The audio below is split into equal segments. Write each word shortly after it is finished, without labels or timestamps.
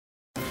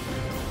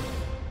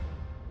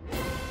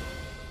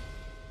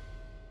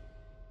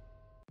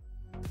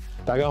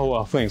大家好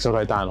啊，歡迎收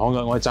睇大人行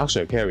嘅，我係宅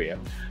sir Carry 啊。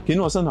見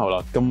到我身後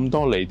啦，咁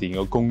多鋰電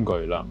嘅工具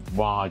啦，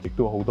哇，亦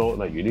都好多，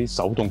例如啲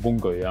手動工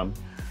具啊，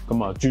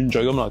咁啊轉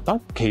嘴咁啦。但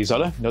其實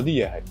咧有啲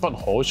嘢係不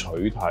可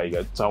取替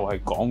嘅，就係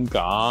講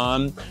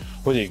緊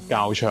好似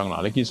膠槍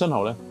啦。你見身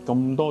後咧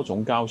咁多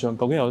種膠槍，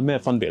究竟有咩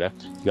分別咧？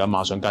而家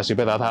馬上介紹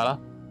俾大家睇下啦。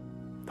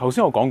頭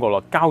先我講過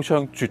啦，膠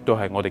槍絕對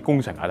係我哋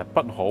工程界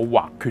不可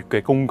或缺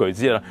嘅工具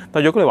之一啦。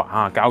但若果你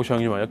話膠槍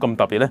因為有咁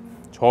特別咧，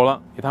錯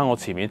啦！你睇下我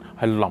前面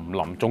係林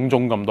林總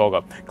總咁多噶，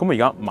咁我而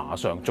家馬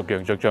上逐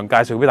樣介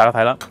紹俾大家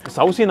睇啦。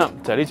首先啦，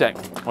就係呢隻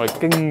我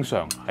哋經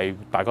常係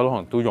大家都可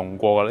能都用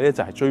過噶啦，呢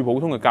隻係最普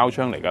通嘅膠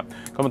槍嚟噶，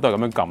咁啊都係咁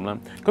樣撳啦。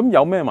咁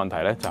有咩問題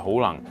咧？就係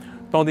可能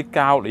當啲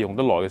膠你用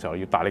得耐嘅時候，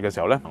要大力嘅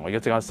時候咧，我而家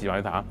即刻示範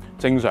你睇下。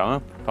正常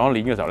啊，當我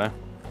捏嘅時候咧，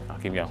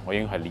見唔見？我已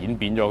經係捏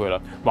扁咗佢啦，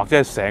或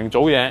者係成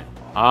組嘢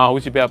好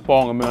似俾阿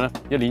邦咁樣咧，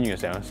一捏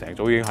完成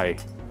組已經係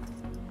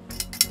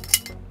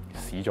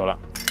屎咗啦。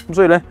咁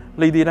所以咧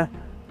呢啲咧。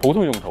普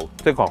通用途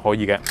的確可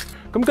以嘅，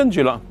咁跟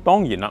住啦，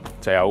當然啦，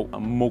就有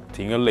木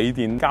田嘅鋰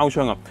電膠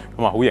槍啊，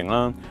咁啊好型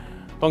啦。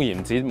當然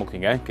唔止木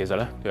田嘅，其實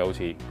咧都有好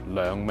似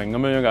良明咁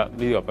樣樣噶，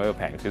呢個比較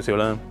平少少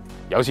啦。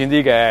有錢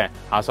啲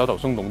嘅，手頭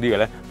鬆動啲嘅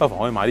咧，不妨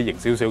可以買啲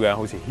型少少嘅，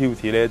好似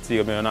Hilti 呢一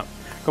支咁樣啦。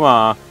咁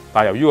啊，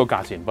但係由於個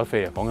價錢不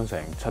菲啊，講緊成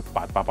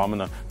700-800蚊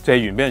啦，借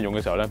完俾人用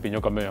嘅時候咧，變咗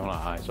咁樣樣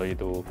啦，所以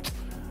都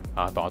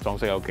當下裝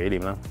飾有紀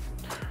念啦。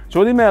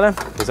做啲咩咧？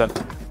其實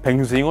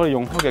平時我哋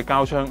用開嘅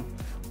膠槍。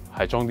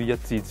係裝啲一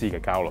支支嘅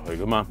膠落去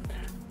噶嘛，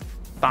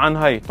但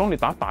係當你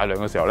打大量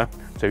嘅時候咧，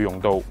就要用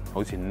到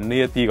好似呢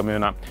一啲咁樣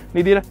啦。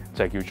呢啲咧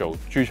就係叫做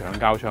豬腸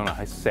膠槍啦，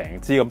係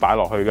成支咁擺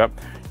落去嘅，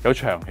有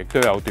長亦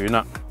都有短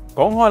啦。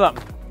講開啦，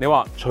你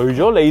話除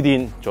咗鋰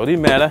電，做啲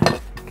咩咧？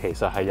其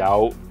實係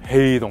有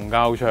氣動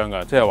膠槍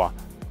噶，即係話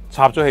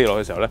插咗氣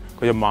落嘅時候咧，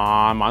佢就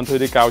慢慢推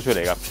啲膠出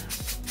嚟噶。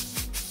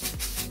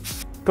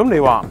咁你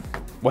話，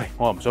喂，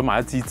我又唔想買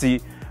一支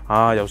支。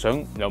又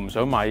唔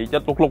想買一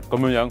碌碌咁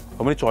樣樣，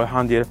咁啲再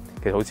慳啲咧，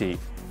其實好似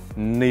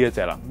呢一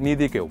隻啦，呢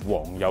啲叫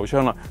黃油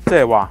槍啦，即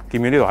係話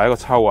見唔見呢度係一個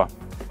抽啊？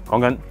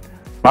講緊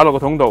擺落個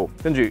桶度，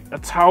跟住一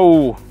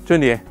抽，將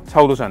啲嘢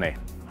抽到上嚟，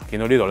見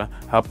到呢度咧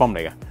係一泵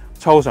嚟嘅，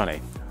抽上嚟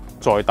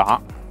再打，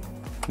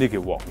呢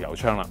叫黃油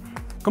槍啦。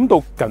咁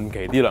到近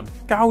期啲啦，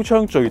膠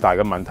槍最大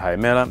嘅問題係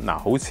咩咧？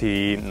好似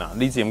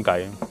呢支咁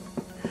計，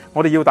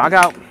我哋要打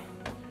膠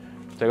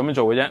就咁樣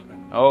做嘅啫。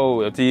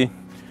有支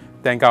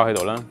釘膠喺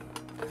度啦。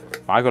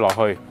擺佢落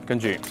去，跟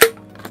住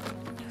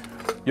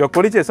若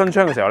果呢支係新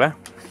槍嘅時候咧，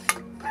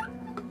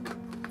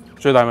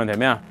最大問題係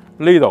咩啊？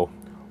呢度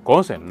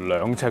講成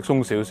2尺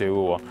鬆少少嘅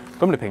喎，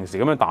咁你平時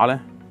咁樣打咧，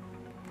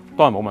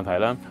當然冇問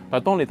題啦。但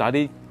係當你打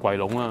啲櫃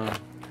籠啊、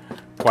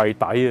櫃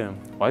底啊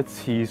或者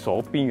廁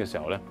所邊嘅時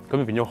候咧，咁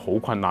就變咗好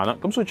困難啦。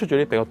咁所以出咗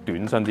啲比較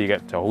短身啲嘅，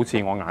就好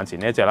似我眼前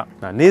呢一隻啦。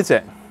呢一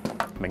隻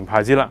名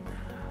牌子啦，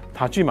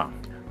塔珠麻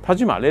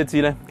呢一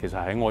支咧，其實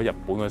喺我日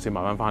本嗰時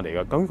買翻嚟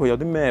嘅。咁佢有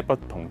啲咩不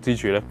同之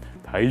處咧？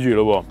睇住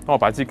咯喎，當我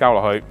擺支膠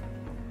落去，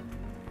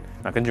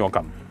跟住我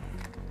撳，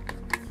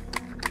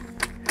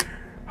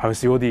係咪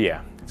少咗啲嘢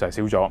啊？就係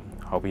少咗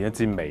後邊一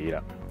支尾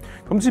啦。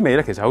咁支尾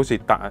咧，其實好似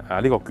呢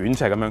個捲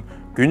尺咁樣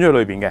捲咗喺裏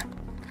邊嘅。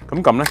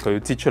咁撳咧，佢要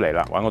擠出嚟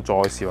啦。或者我再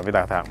試下俾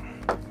大家睇下。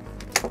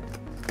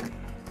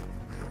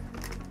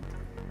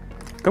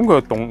咁佢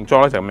嘅動作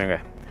咧就咁樣嘅，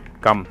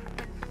撳。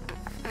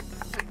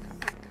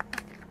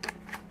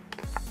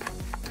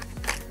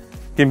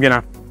見唔見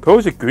啊？佢好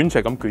似捲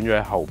尺咁捲咗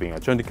喺後邊嘅，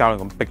將啲膠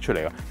咁逼出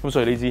嚟噶。咁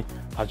所以呢支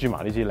塔珠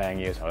麻呢支靚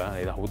嘢嘅時候咧，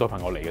你睇好多朋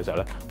友嚟嘅時候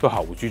咧，都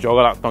候住咗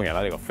噶啦。當然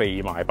啦，呢個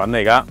非賣品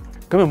嚟噶。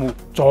咁有冇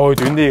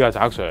再短啲嘅？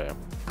宅sir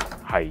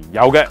係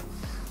有嘅。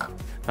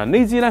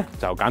呢支咧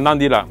就簡單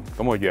啲啦。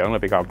咁個樣咧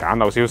比較簡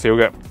陋少少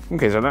嘅。咁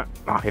其實咧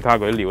其他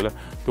嗰啲料咧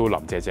都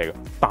腍謝謝嘅。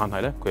但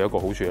係咧佢有一個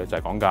好處咧，就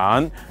係講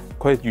緊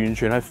佢係完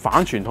全係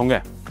反傳統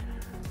嘅。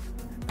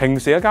平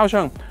時嘅膠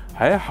槍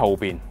係喺後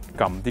邊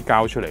撳啲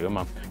膠出嚟噶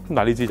嘛。咁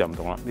但係呢支就唔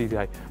同啦，呢支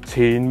係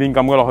前面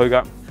撳佢落去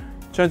噶，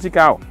將支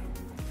膠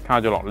卡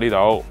咗落呢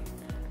度，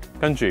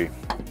跟住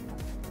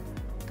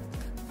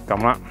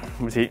撳啦，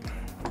開始。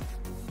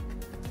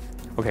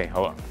OK，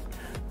 好啦，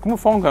咁個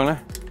方向咧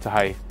就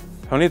係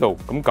向呢度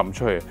咁撳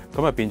出去，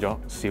咁啊變咗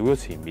少咗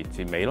前面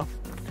至尾咯，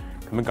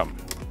咁樣撳。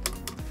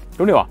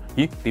咁你話，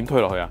咦點推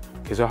落去啊？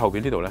其實後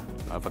邊呢度咧，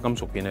塊金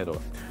屬邊喺度，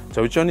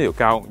就會將呢條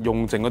膠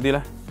用剩嗰啲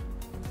咧，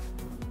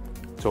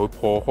就會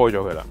破開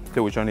咗佢啦，即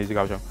係會將呢支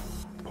膠槍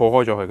破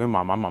開咗佢，跟住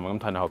慢慢咁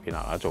褪喺後邊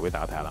啦，做俾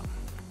大家睇下啦。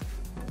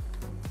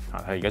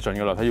睇而家盡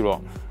噶啦，睇住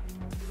咯。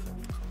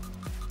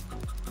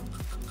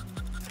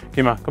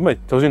見嘛？咁咪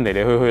就算嚟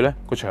去咧，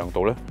個長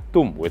度咧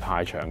都唔會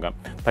太長噶，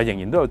但係仍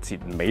然都有截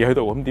尾喺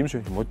度。咁點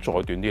算？唔好再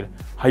短啲咧？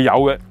係有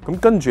嘅。咁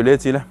跟住呢一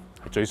支咧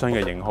係最新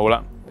嘅型號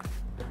啦。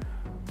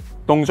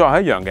動作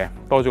係一樣嘅，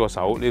多咗個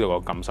手呢度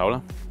個撳手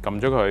啦，撳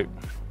咗佢，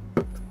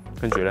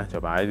跟住咧就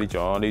擺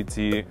咗呢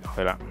支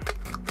去啦。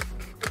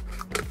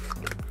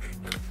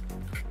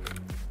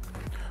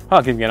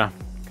見唔見啊？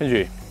跟住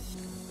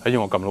睇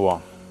住我撳咯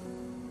喎。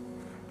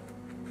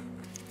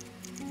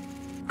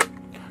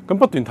咁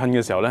不斷褪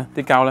嘅時候咧，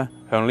啲膠咧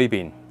向呢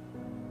邊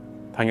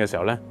褪噴嘅時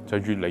候咧就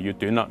越嚟越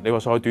短啦。你話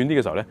再短啲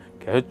嘅時候咧，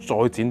其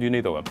實再剪短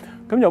呢度嘅。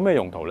咁有咩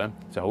用途咧？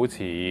就好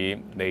似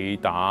你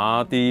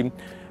打啲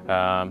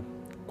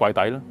櫃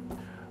底啦，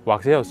或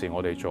者有時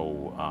我哋做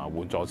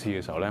換座廁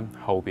嘅時候咧，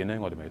後邊咧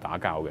我哋咪打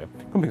膠嘅。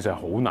咁平時係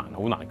好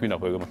難捐入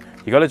去噶嘛。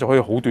而家咧就可以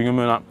好短咁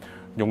樣啦，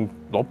用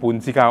攞半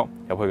支膠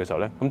入去嘅時候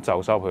咧，咁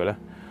就收入去咧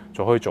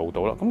就可以做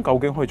到啦。咁究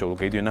竟可以做到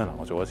幾短咧？嗱，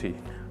我做一次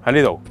喺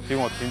呢度，只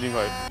要我剪短佢。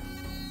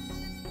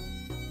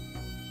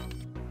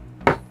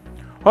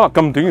好啦，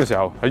咁短嘅時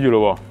候睇住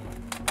咯，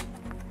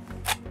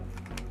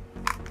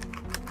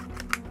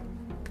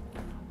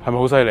係咪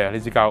好犀利啊？呢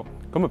支膠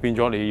咁啊變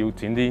咗你要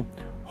剪啲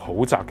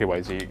好窄嘅位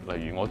置，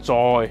例如我再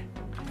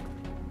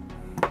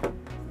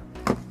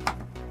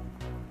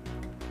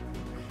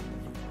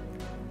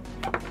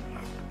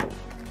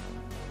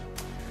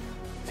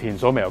前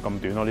所未有咁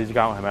短咯，呢支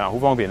膠係咪啊？好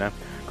方便咧。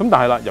咁但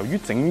係啦，由於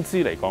整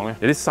支嚟講咧，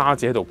有啲沙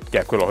子喺度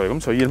夾佢落去，咁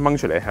所以掹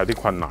出嚟係有啲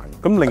困難。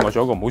咁另外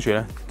仲有一個唔好處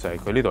咧，就係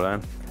佢呢度咧。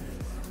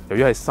由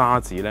於係沙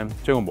子咧，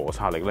將個摩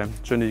擦力咧，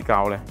將啲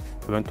膠咧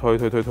咁樣推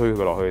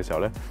佢落去嘅時候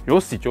咧，如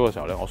果蝕咗嘅時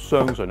候咧，我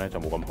相信咧就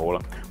冇咁好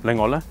啦。另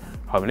外咧，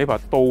後面呢把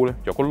刀咧，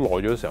若果耐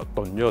咗嘅時候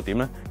鈍咗個點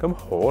咧，咁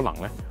可能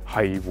咧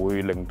係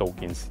會令到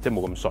件事即係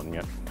冇咁順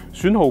嘅。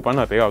損耗品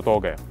係比較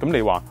多嘅，咁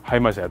你話係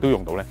咪成日都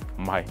用到咧？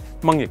唔係，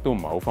掹亦都唔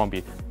係好方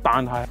便。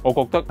但係我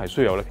覺得係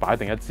需要咧擺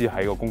定一支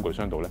喺個工具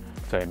箱度咧，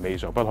就係未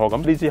嘗不可。咁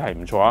呢支係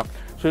唔錯啊，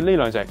所以呢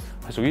兩隻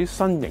係屬於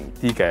新型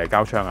啲嘅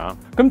膠槍啊。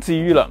咁至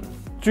於啦，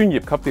專業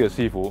級啲嘅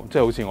師傅，即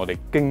係好似我哋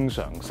經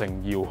常性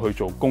要去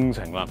做工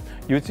程啦，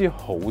要知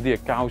好啲嘅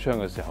膠槍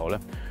嘅時候咧，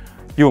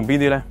要用邊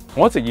啲咧？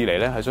我一直以嚟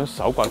咧係想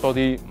搜刮多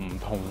啲唔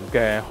同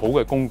嘅好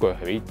嘅工具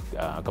係俾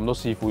咁多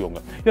師傅用嘅，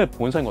因為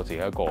本身我自己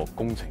係一個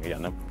工程嘅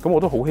人啦，咁我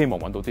都好希望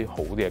揾到啲好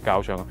啲嘅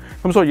膠槍。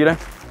咁所以咧，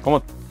咁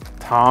我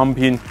探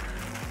遍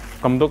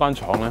咁多間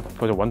廠咧，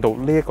我就揾到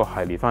呢一個系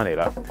列翻嚟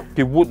啦，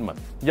叫 Woodman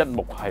一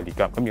木系列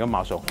㗎。咁而家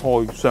馬上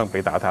開箱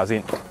俾大家睇下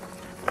先。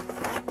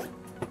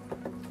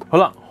好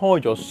啦，開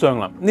咗箱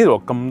啦。呢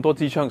度咁多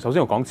支槍，首先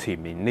我講前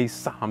面呢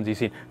3支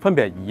先，分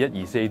別係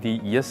212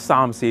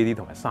 CAD、213 CAD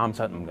同埋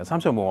375嘅。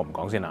375我唔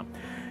講先啦。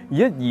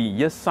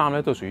212、213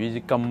咧都屬於支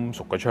金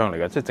屬嘅槍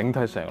嚟嘅，即係整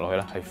體成落去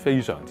咧係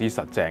非常之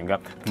實淨嘅，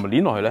同埋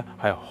攣落去咧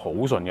係好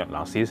順嘅。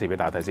嗱，試一試俾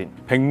大家睇先。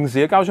平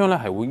時嘅膠槍咧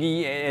係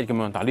會咁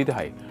樣，但係呢啲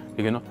係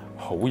你見到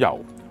好柔、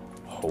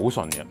好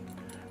順嘅。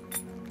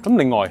咁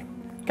另外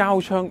膠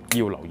槍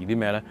要留意啲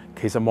咩咧？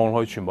其實望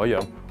落去全部一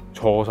樣。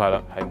錯晒啦，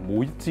係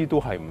每支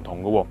都係唔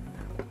同嘅喎。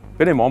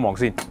俾你望一望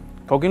先，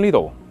究竟呢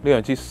度呢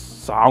兩支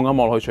驟眼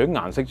望落去，除咗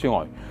顏色之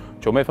外，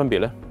做咩分別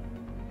咧？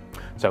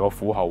就係個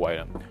虎口位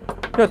啦。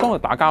因為當你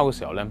打膠嘅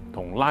時候咧，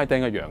同拉釘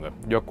一樣嘅。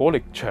若果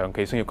你長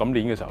期性要咁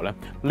攣嘅時候咧，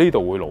呢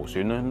度會勞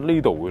損啦，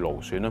呢度會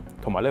勞損啦，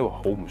同埋呢會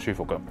好唔舒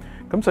服嘅。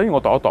咁所以我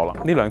度一度啦，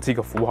呢兩支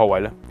嘅虎口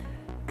位咧，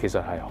其實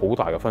係好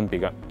大嘅分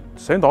別嘅。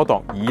想度一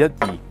度212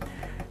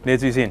呢一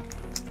支先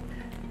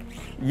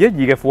，212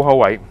嘅虎口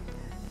位。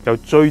由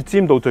最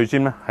尖到最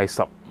尖咧係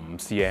15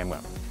 cm 嘅，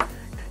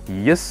而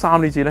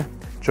113呢支咧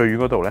最遠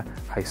嗰度咧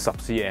係10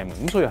 cm 嘅，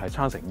咁所以係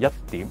差成1.5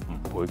倍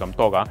咁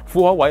多㗎。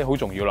虎口位好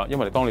重要啦，因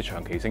為當你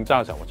長期性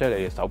揸嘅時候，或者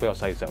你手比較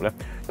細嘅時候咧，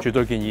絕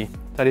對建議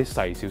揸啲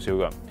細少少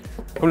嘅。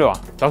咁你話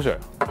宅sir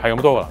係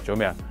咁多㗎啦，仲有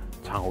咩啊？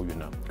差好遠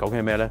啦！究竟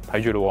係咩咧？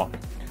睇住咯，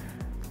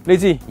呢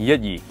支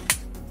212，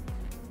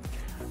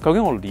究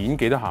竟我攣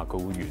幾多下佢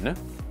會完咧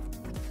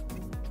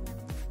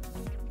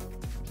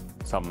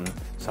？15、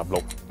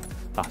16。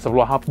嗱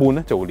，16下半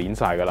咧就會攣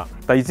晒噶啦。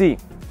第二支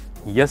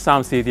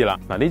213 CAD 啦，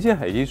嗱呢支係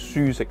啲舒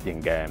適型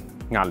嘅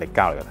壓力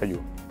膠嚟嘅，睇住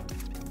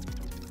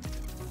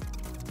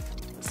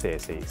44、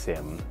45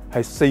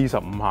係45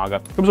下嘅。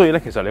咁所以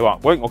咧，其實你話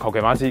喂，我求其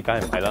買一支，梗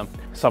係唔係啦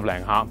，10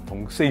零下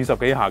同40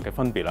幾下嘅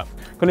分別啦。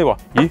咁你話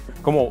咦，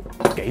咁我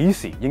幾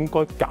時應該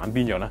揀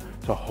邊樣咧？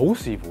就好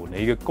視乎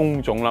你嘅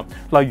工種啦。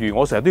例如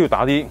我成日都要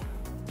打啲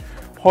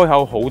開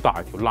口好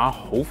大、條罅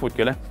好闊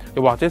嘅咧，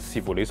又或者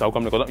視乎你手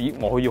感，你覺得咦，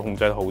我可以控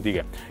制得好啲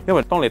嘅。因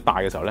為當你大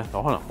嘅時候咧，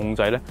就可能控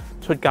制咧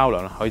出膠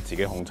量咧可以自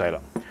己控制啦。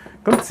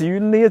咁至於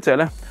呢一隻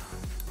咧，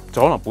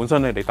就可能本身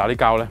咧你打啲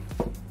膠咧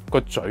個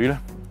嘴咧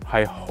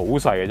係好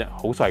細嘅啫，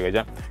好細嘅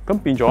啫。咁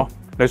變咗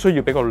你需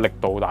要比較力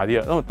度大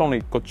啲啊，因為當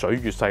你個嘴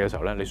越細嘅時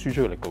候咧，你輸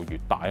出嘅力度越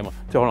大啊嘛。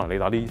即係可能你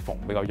打啲縫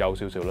比較幼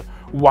少少啦，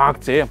或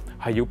者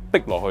係要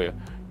逼落去啊。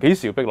幾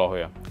時要逼落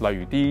去啊？例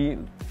如啲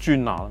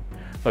磚罅啦，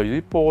例如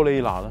啲玻璃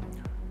罅啦。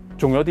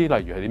仲有啲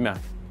例如係啲咩啊？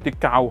啲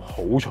膠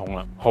好重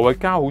啦。何謂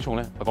膠好重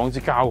咧？講支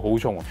膠好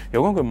重，又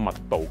講佢密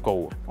度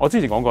高。我之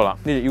前講過啦，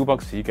呢隻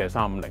Ubex 嘅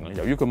350咧，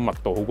由於佢密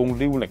度好高，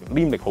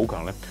黏力好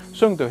強咧，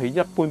相對起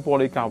一般玻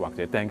璃膠或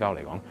者釘膠嚟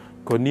講，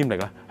佢黏力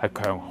咧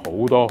係強好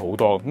多好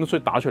多。咁所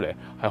以打出嚟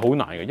係好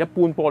難嘅。一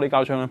般玻璃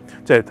膠槍咧，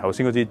即係頭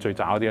先嗰支最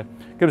渣嗰啲咧，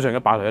基本上一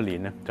擺落一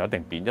年咧就一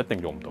定變，一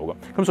定用唔到嘅。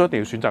咁所以一定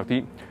要選擇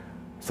啲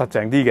實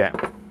淨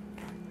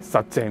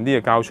啲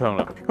嘅膠槍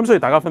啦。咁所以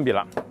大家分別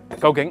啦，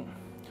究竟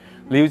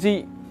你要知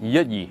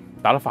212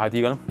打得快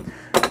啲嘅啦，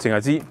淨係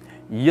知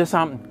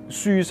213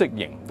舒適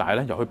型，但係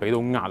咧又可以俾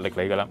到壓力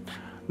你嘅啦。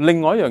另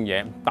外一樣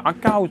嘢打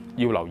膠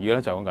要留意嘅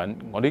咧，就講緊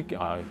我啲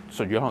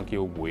術語可能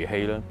叫回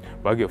氣啦，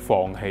或者叫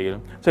放氣啦，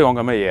即係講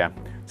緊乜嘢啊？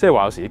即係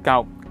話有時啲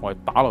膠我哋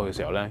打落去嘅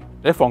時候咧，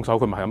你一放手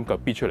佢咪係咁腳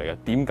逼出嚟嘅。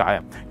點解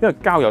啊？因為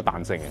膠有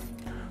彈性嘅，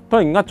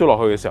當你握咗落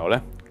去嘅時候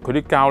咧，佢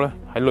啲膠咧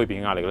喺裏邊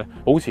嘅壓力咧，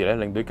保持咧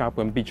令到啲膠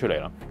咁逼出嚟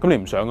啦。咁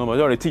你唔想噶嘛？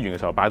因為你擠完嘅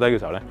時候擺低嘅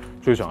時候咧，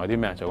最常有啲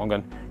咩？就講緊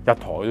一台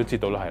都擠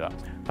到啦，係啦。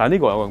但係呢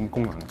個有個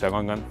功能就係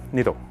講緊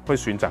呢度可以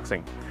選擇性。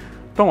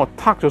當我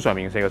撻咗上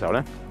面嘅時候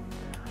咧，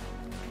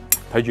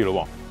睇住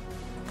咯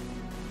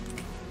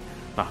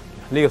喎。嗱，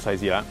呢個細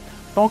節啦。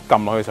當我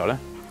撳落去嘅時候咧，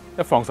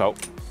一放手，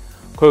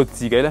佢就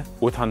自己咧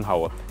會褪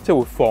後啊，即係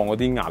會放嗰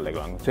啲壓力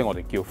啦，即係我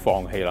哋叫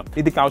放氣啦。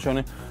呢啲膠槍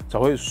咧就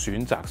可以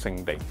選擇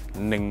性地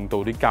令到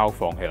啲膠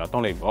放氣啦。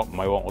當你唔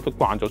係喎，我都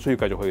慣咗需要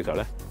繼續去嘅時候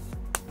咧，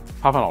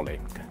拋翻落嚟，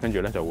跟住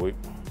咧就會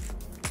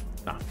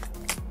嗱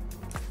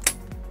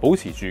保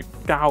持住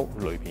膠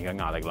裏邊嘅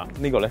壓力啦。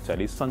呢個咧就係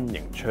啲新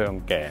型槍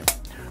嘅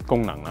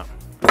功能啦。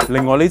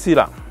另外呢支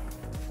啦，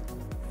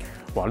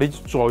哇！呢支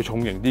再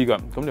重型啲㗎，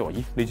咁你話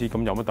咦？呢支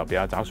咁有乜特別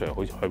啊？宅sir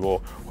好似係喎，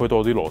開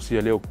多啲螺絲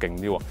喺呢度勁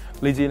啲喎。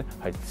呢支咧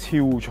係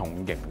超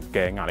重型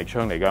嘅壓力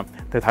槍嚟㗎，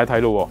你睇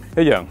睇咯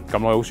喎，一樣撳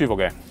落去好舒服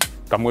嘅，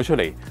撳佢出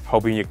嚟後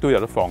邊亦都有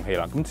得放氣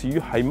啦。咁至於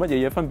係乜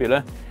嘢嘢分別咧？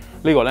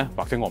呢個咧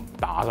或者我唔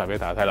打晒俾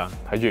大家睇啦，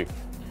睇住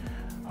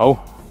好，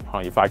可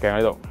能要快鏡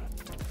喺度。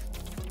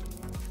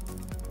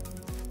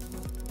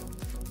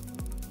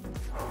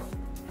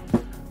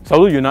手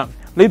都軟啦。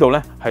呢度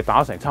咧係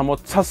打成差唔多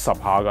70下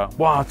㗎，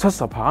哇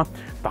！70下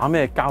打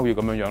咩膠要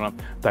咁樣樣啦？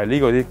但係呢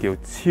個啲叫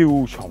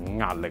超重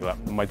壓力啦，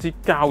唔係支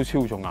膠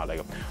超重壓力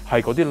㗎，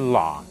係嗰啲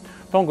罅。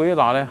當嗰啲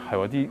罅咧係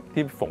話啲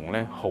縫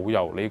咧好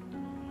幼，你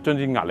將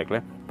啲壓力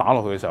咧打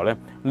落去嘅時候咧，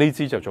呢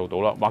支就做到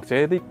啦。或者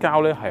啲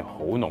膠咧係好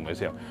濃嘅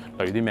時候，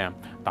例如啲咩啊？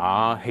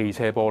打汽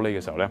車玻璃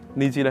嘅時候咧，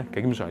呢支咧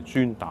基本上係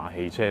專打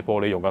汽車玻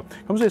璃用㗎。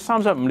咁所以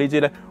375呢支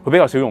咧會比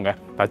較少用嘅，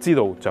但係知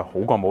道就好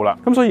過冇啦。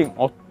咁所以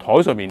我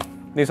台上面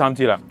呢3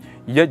支啦。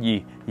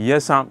212、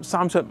213、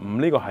375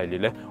呢個系列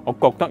咧，我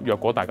覺得若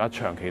果大家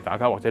長期打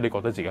膠，或者你覺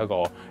得自己一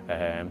個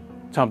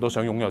差唔多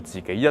想擁有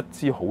自己一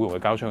支好用嘅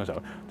膠槍嘅時候，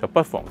就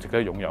不妨值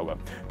得擁有嘅。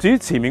至於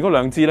前面嗰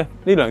2支咧，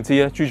呢2支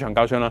咧豬腸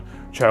膠槍啦，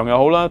長又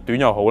好啦，短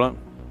又好啦，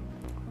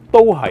都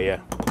係啊。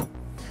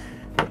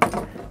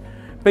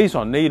Based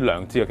on呢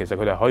2支啊，其實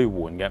佢哋可以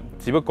換嘅，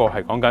只不過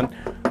係講緊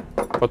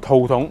個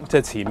套筒，即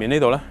係前面呢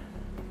度咧。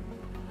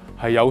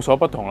係有所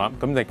不同啦，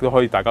咁亦都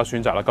可以大家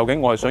選擇啦。究竟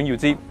我係想要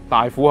支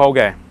大虎口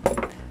嘅，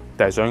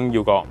定係想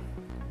要個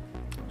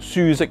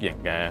舒適型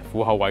嘅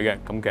虎口位嘅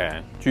咁嘅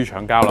豬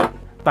腸膠啦？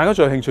大家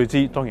最有興趣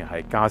知當然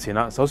係價錢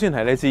啦。首先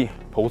係呢支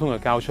普通嘅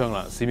膠槍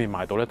啦，市面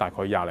賣到咧大概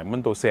20零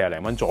蚊到40零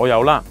蚊左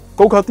右啦。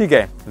高級啲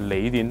嘅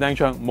鋰電釘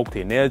槍，目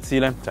前呢一支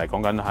咧就係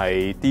講緊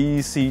係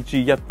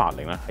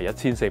DCG180啦，係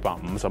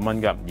1450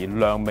蚊嘅。而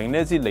良明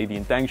呢一支鋰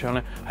電釘槍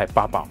咧係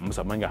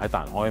850蚊嘅，喺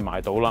大人可以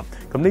買到啦。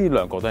咁呢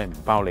2個都係唔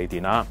包鋰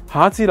電啦。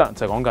下一支啦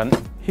就講緊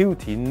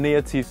Hilti呢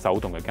一支手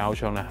動嘅膠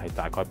槍咧係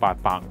大概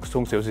800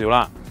鬆少少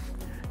啦。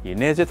而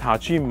呢一支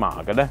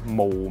Tajima 嘅咧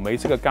無尾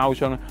式嘅膠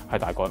槍咧係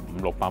大概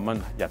500-600蚊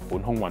日本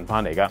空運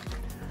翻嚟㗎。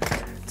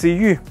至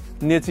於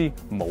呢一支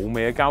冇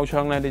尾嘅膠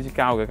槍咧，呢支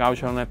膠嘅膠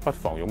槍咧，不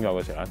妨擁有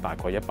嘅時候咧，大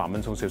概100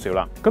蚊鬆少少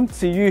啦。咁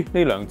至於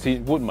呢2支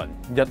Woodman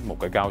一木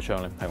嘅膠槍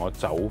咧，係我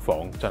走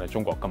訪真係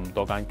中國咁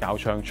多間膠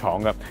槍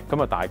廠嘅，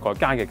咁啊大概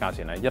加嘅價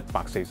錢係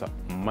145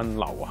蚊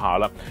樓下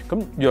啦。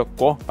咁若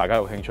果大家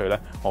有興趣咧，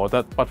我覺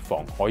得不妨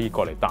可以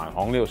過嚟大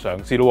行呢度嘗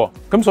試咯。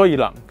咁所以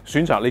啦，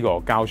選擇呢個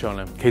膠槍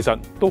咧，其實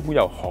都好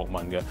有學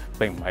問嘅，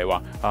並唔係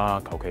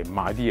話求其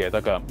買啲嘢得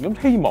㗎。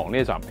咁希望呢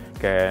一集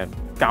嘅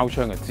膠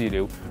槍嘅資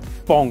料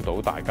幫到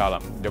大家啦！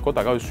若果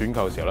大家去選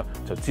購嘅時候咧，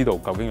就知道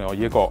究竟你可以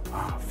一個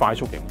快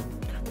速型，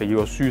定要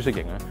個舒適型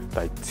咧，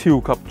定係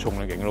超級重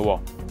力型咯。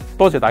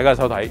多謝大家嘅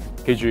收睇，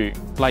記住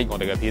like 我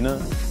哋嘅片啦，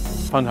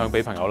分享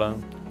俾朋友啦，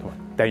同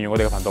埋訂閱我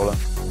哋嘅頻道啦。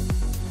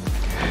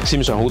市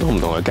面上好多唔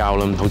同嘅膠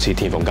啦，好似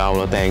填縫膠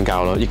啦、釘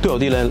膠啦，亦都有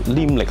啲咧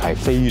黏力係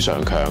非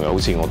常強嘅，好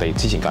似我哋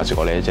之前介紹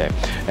過呢一隻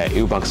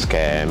Ubucks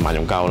嘅萬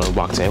用膠啦，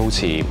或者好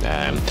似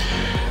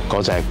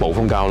嗰隻暴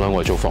風膠啦，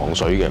我哋做防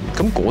水嘅，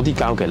咁嗰啲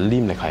膠嘅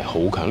黏力係好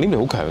強，黏力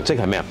好強，即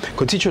係咩啊？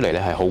佢擠出嚟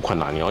咧係好困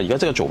難嘅。我而家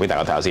即刻做俾大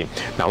家睇下先。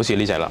嗱，好似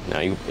呢隻啦，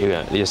呢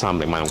隻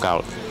350萬用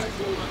膠。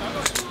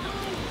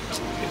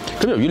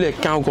咁由於呢隻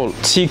膠個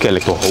黐嘅力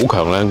度好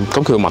強咧，咁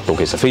佢個密度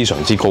其實非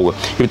常之高嘅。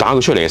要打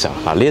佢出嚟嘅時候，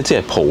嗱呢一支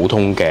係普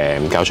通嘅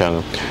膠槍，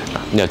呢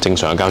係正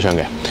常嘅膠槍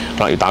嘅。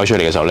嗱，要打佢出嚟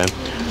嘅時候咧，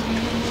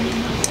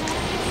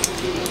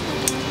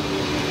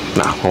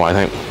嗱我話你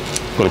聽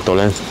個力度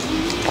咧。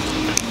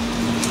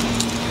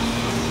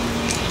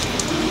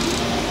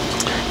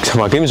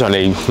同埋基本上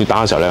你去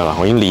打嘅時候咧，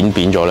我已經攣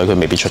扁咗咧，佢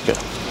未必出嘅。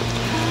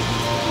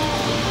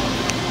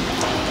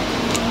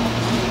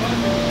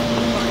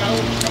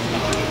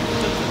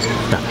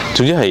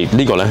總之係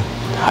呢個咧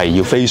係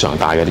要非常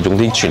大嘅，你用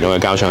啲傳統嘅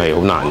膠槍係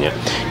好難嘅。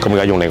咁而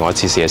家用另外一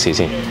支試一試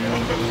先。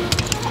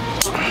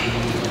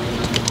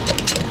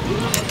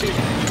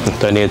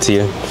都係呢一支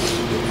咧，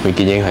佢已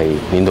經係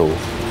攣到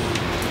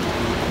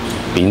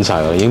扁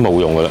晒啦，已經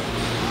冇用噶啦。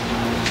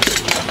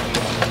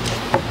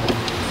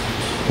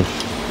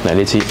嚟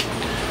呢支。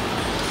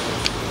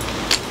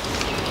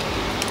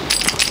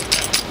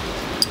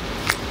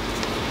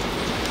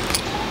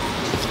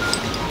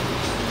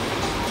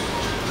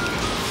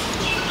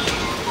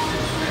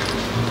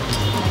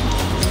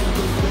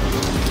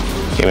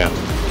點樣？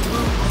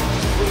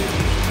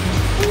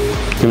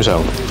基本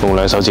上用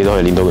兩手指都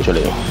可以捏到佢出嚟。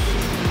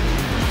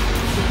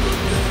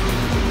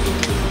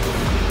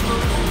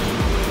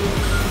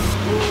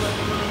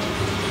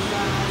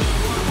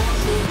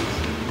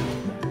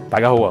大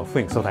家好啊，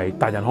歡迎收睇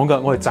達人行嘅，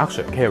我係宅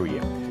sir Carry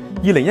啊。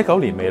2019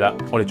年尾啦，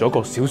我哋做一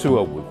個少少嘅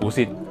回顧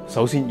先。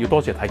首先要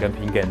多謝睇緊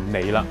片嘅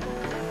你啦。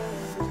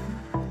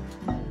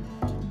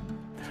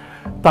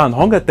達人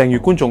行嘅訂閱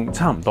觀眾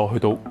差唔多去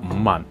到5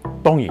萬，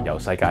當然由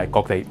世界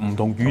各地唔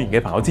同語言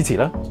嘅朋友支持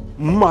啦。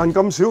5萬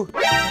咁少，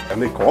人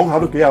哋講下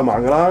都幾廿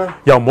萬㗎啦。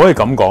又唔可以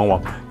咁講喎。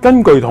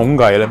根據統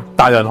計咧，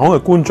達人行嘅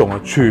觀眾啊，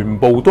全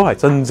部都係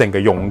真正嘅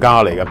用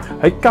家嚟嘅，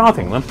喺家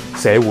庭啦、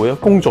社會啊、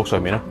工作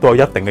上面咧，都有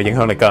一定嘅影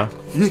響力㗎。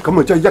咦，咁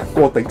咪真係一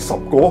個頂10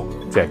個，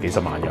即係幾十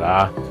萬㗎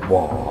啦。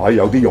哇，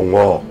有啲用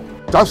喎。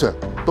宅sir，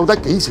到底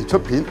幾時出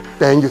片？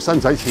訂閱使唔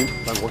使錢？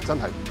但我真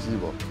係唔知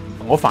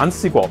喎。我反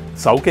思過，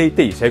手機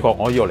的而且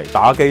確可以用嚟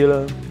打機啦、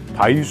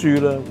睇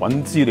書啦、揾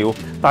資料，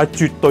但係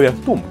絕對啊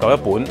都唔夠一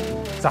本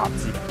雜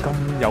誌咁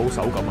有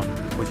手感啊！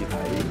好似睇。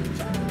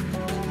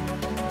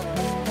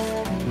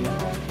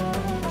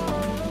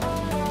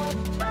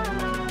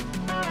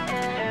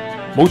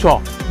冇錯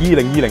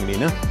，2020年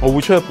咧，我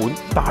會出一本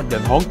達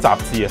人行雜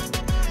誌啊，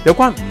有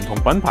關唔同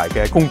品牌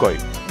嘅工具、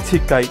設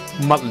計、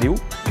物料、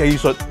技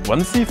術、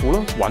揾師傅啦、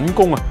揾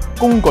工啊、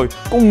工具、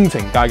工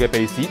程界嘅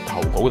秘史、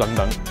投稿等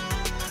等。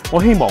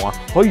我希望啊，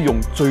可以用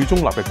最中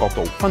立嘅角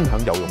度分享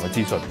有用嘅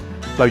資訊，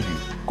例如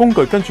工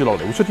具跟住落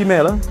嚟會出啲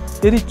咩啦，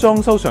一啲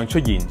裝修上出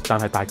現但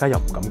係大家又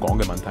唔敢講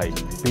嘅問題，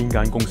邊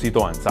間公司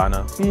多人讚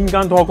啊，邊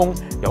間拖工，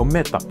有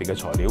咩特別嘅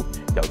材料，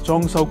由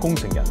裝修工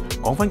程人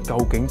講翻究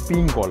竟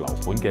邊個樓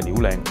盤嘅料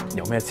靚，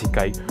有咩設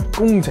計，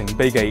工程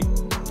秘技，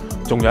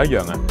仲有一樣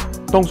啊，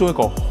當中一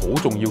個好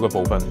重要嘅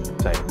部分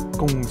就係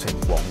工程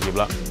黃頁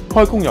啦，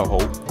開工又好，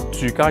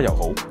住家又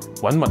好，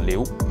揾物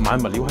料、買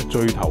物料係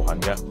最頭痕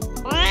嘅。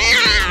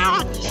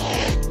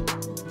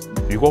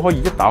如果可以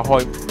一打開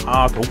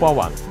土瓜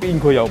灣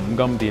邊區有5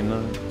金店啦，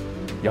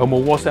有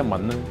冇 WhatsApp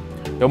文啦，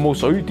有冇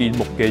水電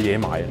木嘅嘢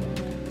買啊？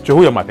最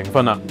好有埋評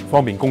分啦，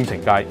方便工程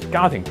界、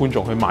家庭觀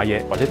眾去買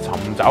嘢或者尋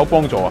找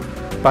幫助啊！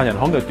達人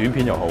行嘅短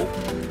片又好，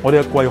我哋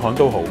嘅貴刊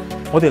都好，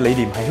我哋理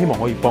念係希望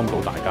可以幫到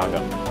大家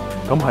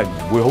㗎，咁係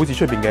唔會好似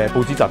出邊嘅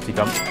報紙雜誌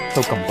咁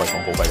收咁貴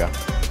廣告費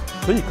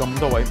㗎。所以咁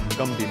多位5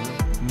金店、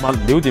物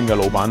料店嘅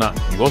老闆啊，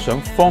如果想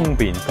方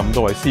便咁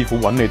多位師傅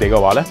揾你哋嘅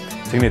話咧，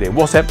請你哋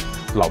WhatsApp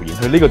留言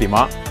去呢個電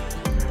話。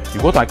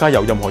如果大家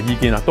有任何意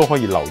見啊，都可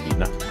以留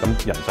言啊。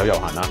咁人手有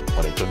限啦，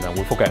我哋盡量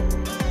回覆嘅。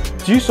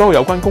至於所有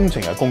有關工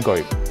程嘅工具、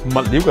物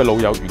料嘅老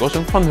友，如果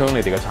想分享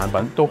你哋嘅產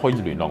品，都可以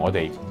聯絡我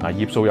哋。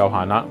頁數有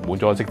限啦，滿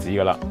咗即止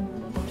噶啦。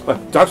喂，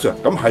宅sir，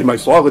咁係咪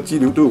所有嘅資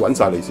料都要揾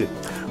晒你先？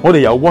我哋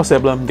有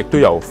WhatsApp 啦，亦都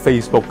有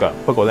Facebook 噶。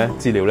不過咧，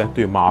資料咧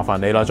都要麻煩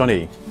你啦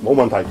 ，Johnny。冇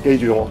問題，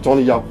記住我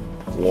Johnny 優，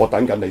我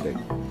等緊你哋。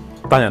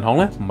達人行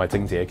咧唔係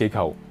政治嘅機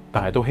構，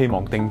但係都希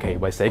望定期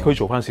為社區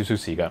做翻少少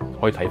事嘅，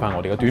可以睇翻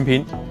我哋嘅短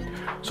片。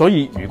所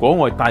以如果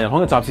我哋達人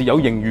行嘅雜誌有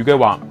盈餘嘅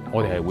話，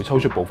我哋係會抽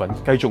出部分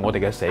繼續我哋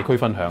嘅社區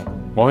分享。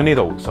我喺呢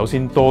度首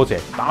先多謝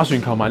打算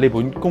購買呢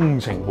本工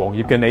程黃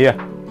頁嘅你啊！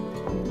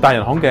達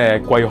人行嘅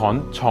季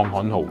刊創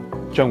刊號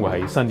將會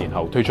喺新年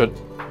後推出，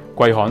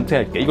季刊即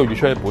係幾個月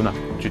出一本啊，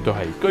絕對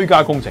係居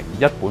家工程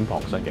一本旁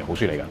身嘅好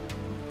書嚟㗎。